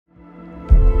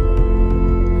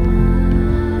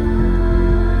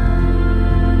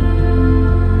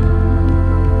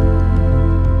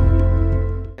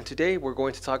Today we're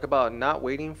going to talk about not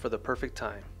waiting for the perfect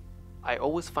time. I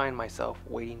always find myself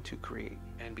waiting to create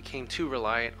and became too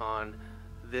reliant on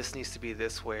this needs to be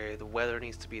this way, the weather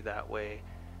needs to be that way,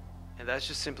 and that's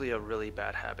just simply a really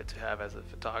bad habit to have as a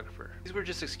photographer. These were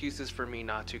just excuses for me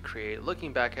not to create.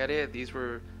 Looking back at it, these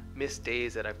were missed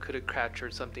days that I could have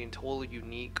captured something totally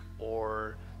unique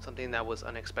or something that was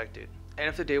unexpected. And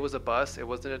if the day was a bust, it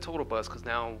wasn't a total bust because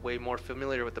now I'm way more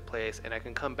familiar with the place and I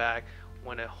can come back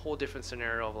when a whole different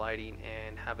scenario of lighting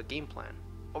and have a game plan.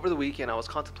 Over the weekend I was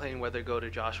contemplating whether to go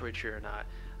to Joshua Tree or not.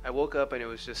 I woke up and it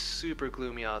was just super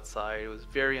gloomy outside. It was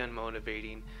very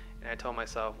unmotivating and I told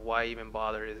myself, why even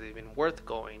bother? Is it even worth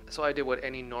going? So I did what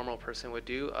any normal person would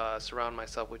do, surround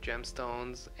myself with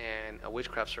gemstones and a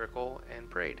witchcraft circle and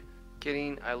prayed.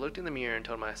 Kidding, I looked in the mirror and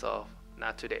told myself,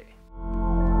 not today.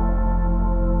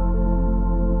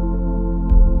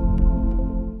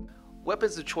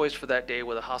 Weapons of choice for that day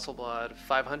were the Hasselblad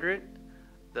 500,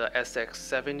 the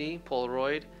SX70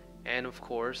 Polaroid, and of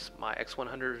course my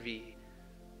x100v.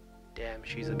 Damn,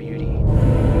 she's a beauty.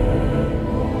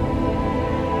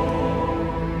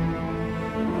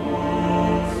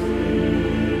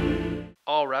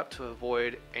 All wrapped to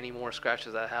avoid any more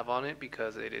scratches I have on it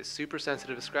because it is super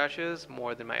sensitive to scratches,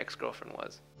 more than my ex-girlfriend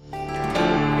was.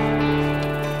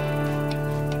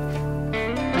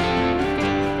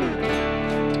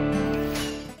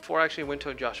 Before I actually went to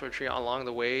a Joshua Tree, along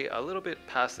the way, a little bit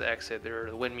past the exit, there were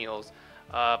the windmills.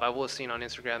 I was seeing on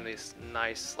Instagram this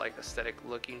nice, like, aesthetic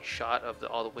looking shot of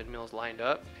all the windmills lined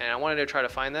up, and I wanted to try to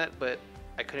find that, but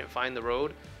I couldn't find the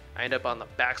road. I ended up on the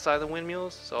back side of the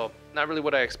windmills, so not really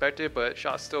what I expected, but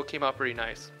shot still came out pretty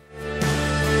nice.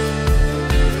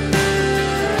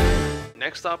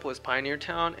 Next stop was Pioneer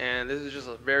Town, and this is just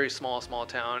a very small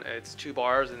town. It's 2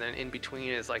 bars, and then in between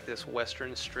is like this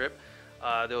western strip.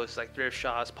 There was like thrift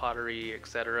shops, pottery,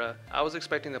 etc. I was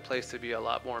expecting the place to be a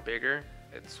lot more bigger.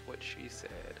 It's what she said.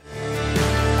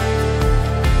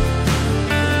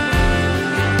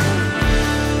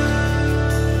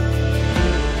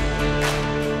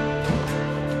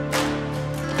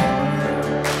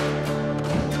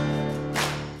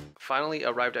 Finally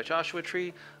arrived at Joshua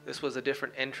Tree. This was a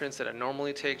different entrance that I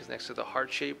normally take. It's next to the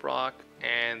heart-shaped rock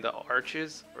and the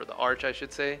arches, or the arch I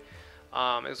should say.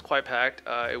 It was quite packed.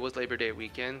 It was Labor Day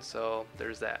weekend, so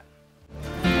there's that.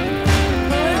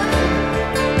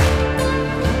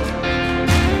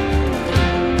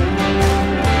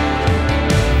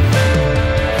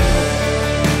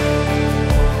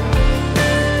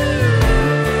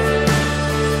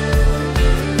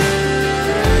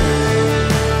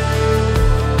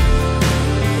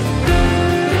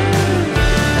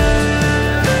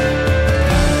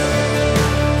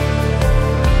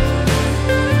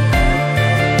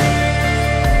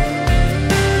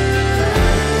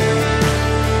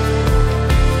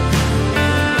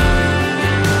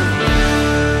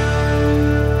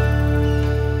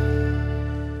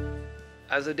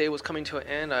 As the day was coming to an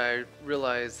end, I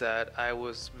realized that I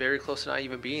was very close to not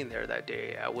even being there that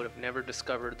day. I would have never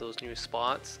discovered those new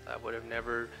spots. I would have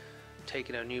never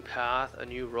taken a new path, a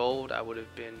new road. I would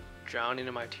have been drowning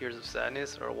in my tears of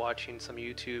sadness or watching some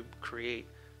YouTube create.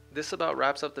 This about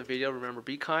wraps up the video. Remember,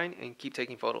 be kind and keep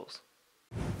taking photos.